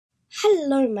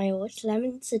Hello, my old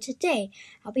lemon. So today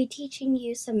I'll be teaching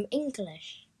you some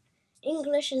English.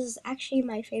 English is actually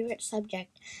my favorite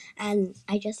subject, and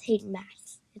I just hate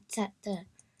math. It's at the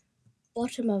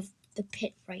bottom of the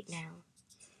pit right now.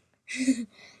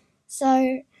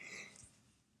 So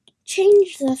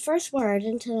change the first word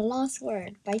into the last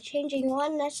word by changing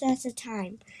one letter at a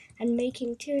time and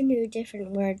making two new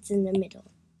different words in the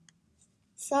middle.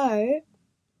 So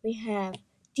we have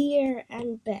dear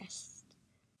and best.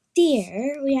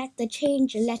 Dear, we have to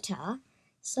change a letter,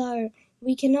 so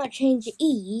we cannot change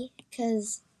E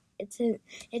because it's the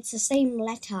same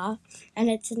letter and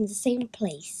it's in the same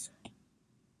place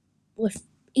with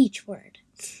each word.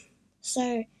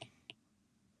 So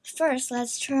first,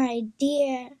 let's try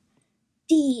dear.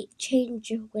 D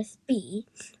change with B.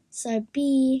 So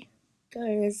B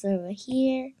goes over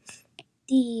here,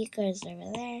 D goes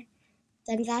over there.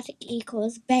 Then that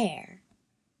equals bear.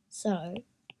 So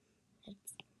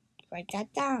let's write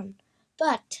that down.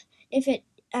 But if it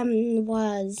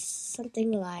was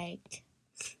something like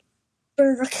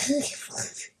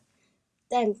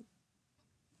then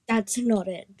that's not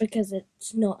it because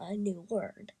it's not a new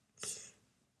word.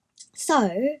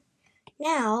 So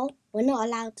now we're not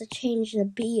allowed to change the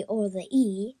B or the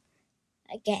E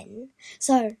again.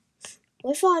 So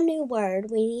with our new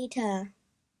word, we need to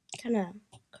kind of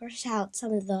cross out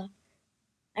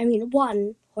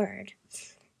one word.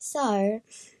 So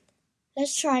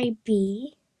let's try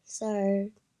B.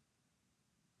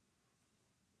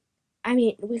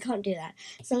 We can't do that.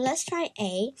 So let's try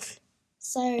A.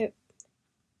 So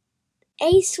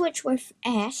A switch with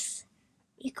S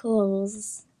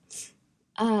equals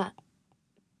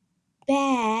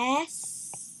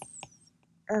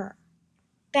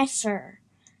besser.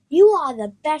 You are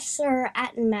the besser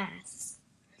at math.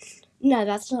 No,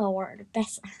 that's not a word.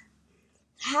 Besser.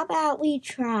 How about we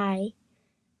try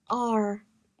R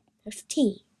with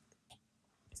T?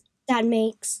 That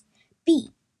makes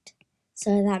beat.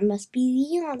 So that must be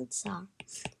the answer.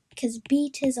 Because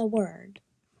beat is a word.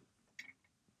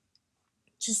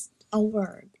 Just a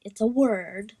word. It's a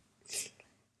word.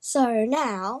 So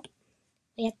now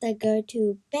we have to go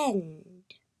to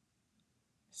bend.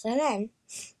 So then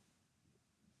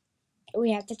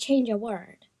we have to change a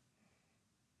word.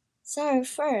 So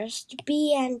first,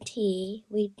 B and T,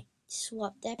 we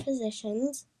swap their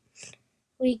positions.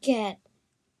 We get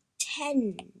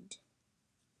tend.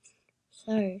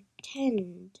 So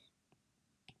tend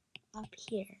up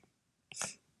here.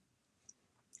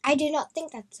 I do not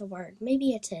think that's a word.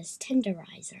 Maybe it is.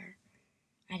 Tenderizer.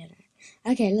 I don't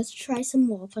know. Okay, let's try some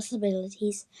more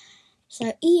possibilities.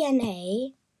 So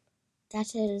ENA,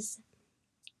 that is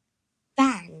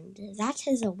band. That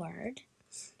is a word.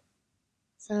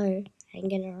 So I'm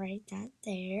going to write that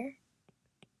there.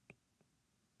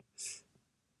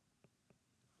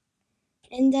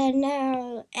 And then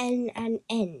now N and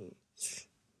N,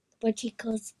 which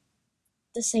equals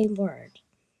the same word.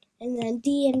 And then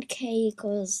D and K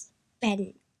equals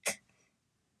bank.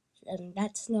 And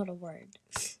that's not a word.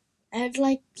 I'd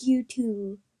like you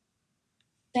to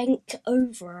bank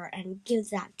over and give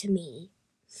that to me.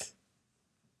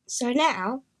 So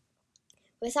now,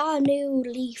 with our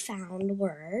newly found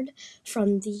word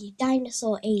from the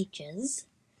dinosaur ages,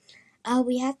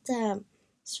 we have to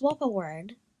swap a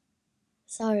word.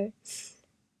 So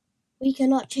we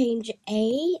cannot change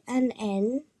A and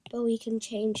N, but we can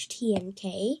change T and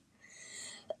K.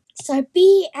 So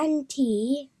B and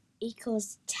T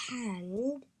equals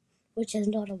tanned, which is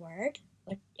not a word,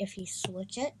 but if you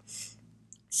switch it.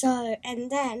 So,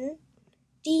 and then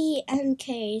D and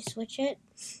K switch it.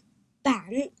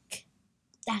 Bank,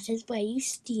 that is where you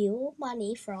steal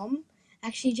money from.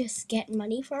 Actually just get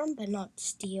money from, but not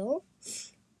steal.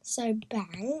 So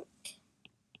bank.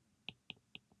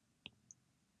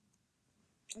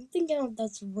 I'm thinking of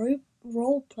those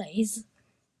role plays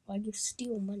where you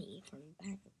steal money from the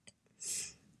bank.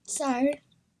 So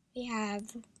we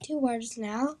have two words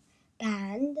now,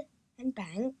 band and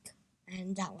bank,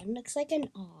 and that one looks like an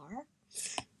R.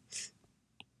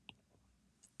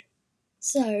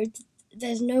 So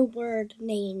there's no word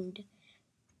named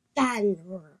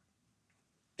banner.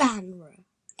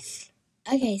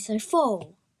 Okay, so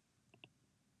FOAL.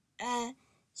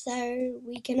 So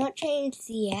we cannot change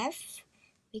the F,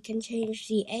 we can change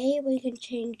the A, we can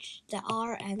change the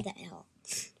R and the L.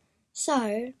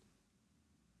 So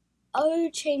O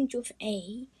change with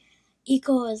A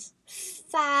equals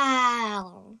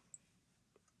FOAL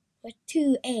with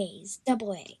two A's,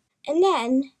 double A. And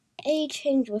then A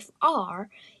change with R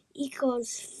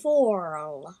equals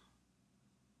FOAL.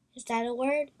 Is that a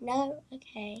word? No?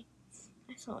 Okay.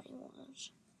 I thought it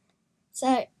was.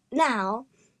 So now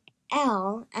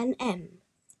L and M.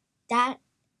 That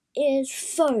is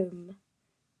foam.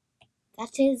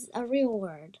 That is a real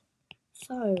word.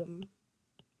 Foam.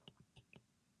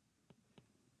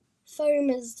 Foam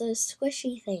is the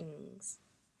squishy things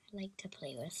I like to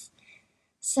play with.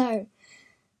 So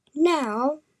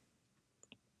now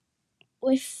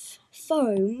with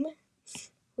foam,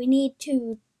 we need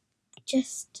to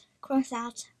just cross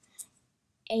out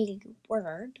a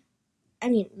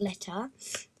letter.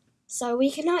 So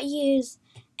we cannot use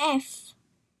F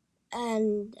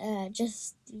and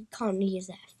just can't use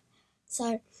F.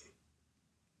 So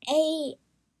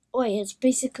it's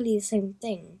basically the same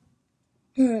thing.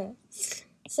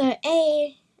 So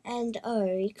A and O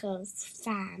equals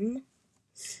fam,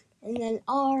 and then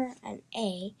R and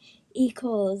A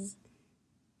equals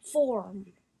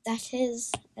form. That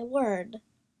is a word.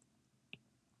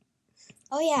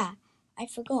 Oh yeah, I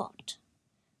forgot.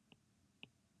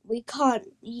 We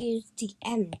can't use the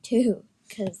M too,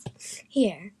 because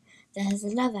here, there's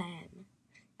another M.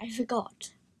 I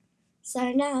forgot.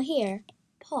 So now here,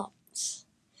 pots.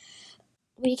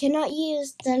 We cannot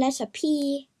use the letter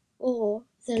P or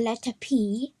the letter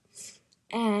P,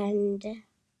 and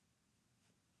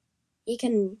you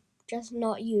can just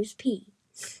not use P.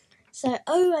 So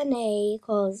O and A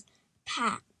equals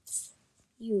pats.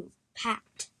 You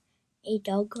pat a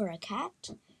dog or a cat.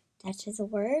 That is a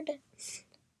word.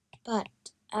 But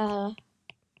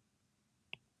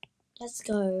let's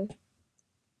go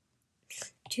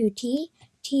to T.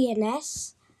 T and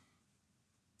S.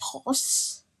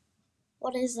 Pos.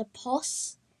 What is a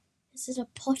pos? Is it a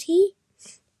potty?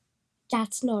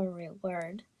 That's not a real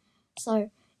word. So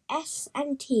S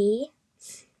and T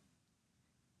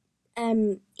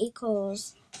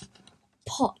equals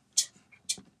pot.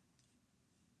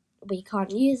 We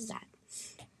can't use that.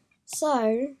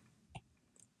 So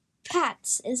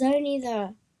pats is only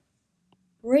the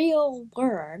real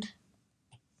word.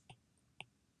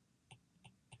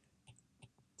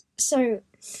 So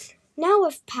now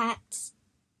with pats,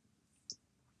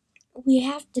 we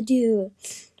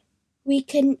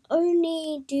can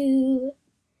only do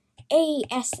A,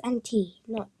 S, and T,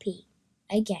 not P,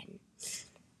 again.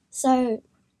 So,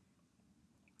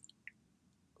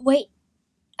 we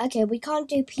can't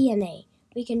do P and A.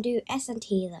 We can do S and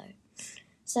T though.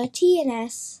 So T and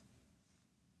S,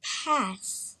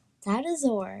 pass. That is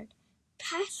a word.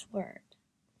 Password.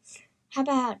 How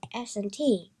about S and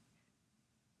T?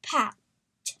 Pat.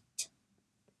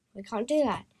 We can't do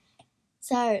that.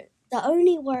 So the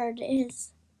only word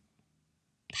is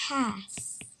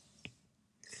pass.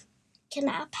 Can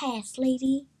I pass,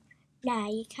 lady? Nah,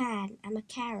 you can't. I'm a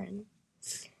Karen.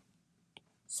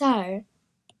 So,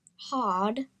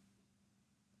 hard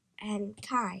and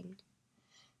kind.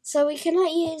 So we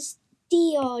cannot use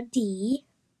D or D.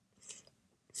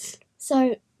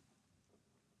 So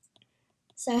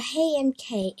H and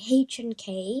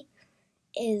K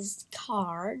is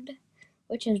card,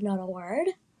 which is not a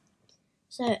word.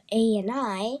 So A and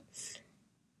I,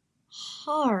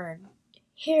 hard,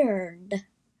 heard.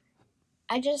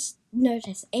 I just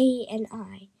noticed A and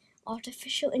I,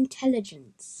 artificial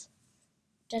intelligence.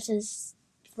 That is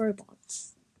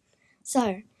robots.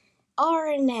 So R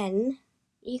and N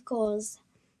equals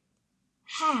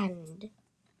hand.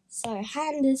 So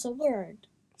hand is a word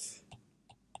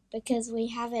because we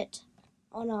have it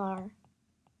on our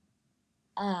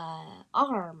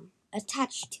arm,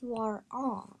 attached to our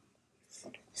arm.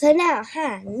 So now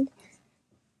hand,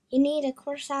 you need to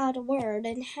cross out a word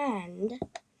in hand.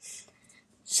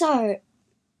 So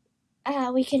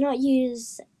we cannot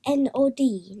use N or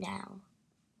D now.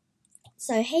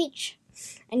 So H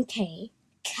and K,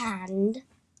 canned,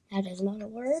 that is not a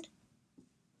word.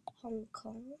 Hong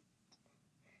Kong.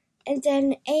 And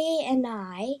then A and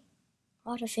I,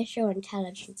 artificial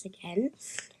intelligence again.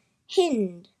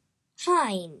 Hind,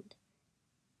 hind.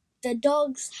 The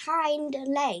dog's hind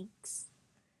legs.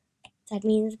 That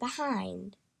means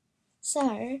behind.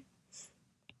 So,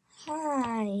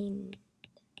 hind.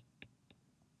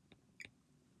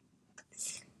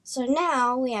 So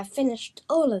now we have finished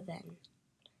all of them.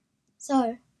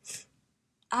 So,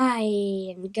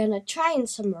 I am gonna try and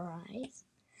summarize.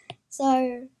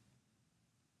 So,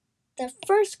 the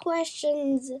first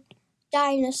question's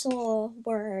dinosaur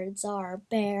words are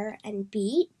bear and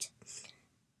beat.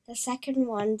 The second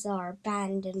ones are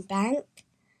band and bank,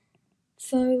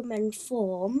 foam and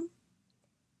form,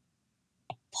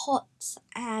 pats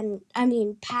and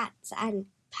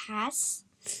pass,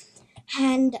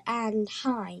 hand and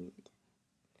hind.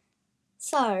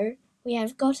 So we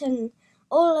have gotten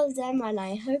all of them, and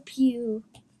I hope you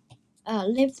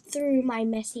lived through my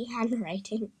messy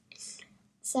handwriting.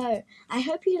 So I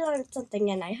hope you learned something,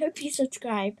 and I hope you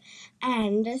subscribe,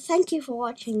 and thank you for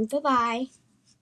watching. Bye bye.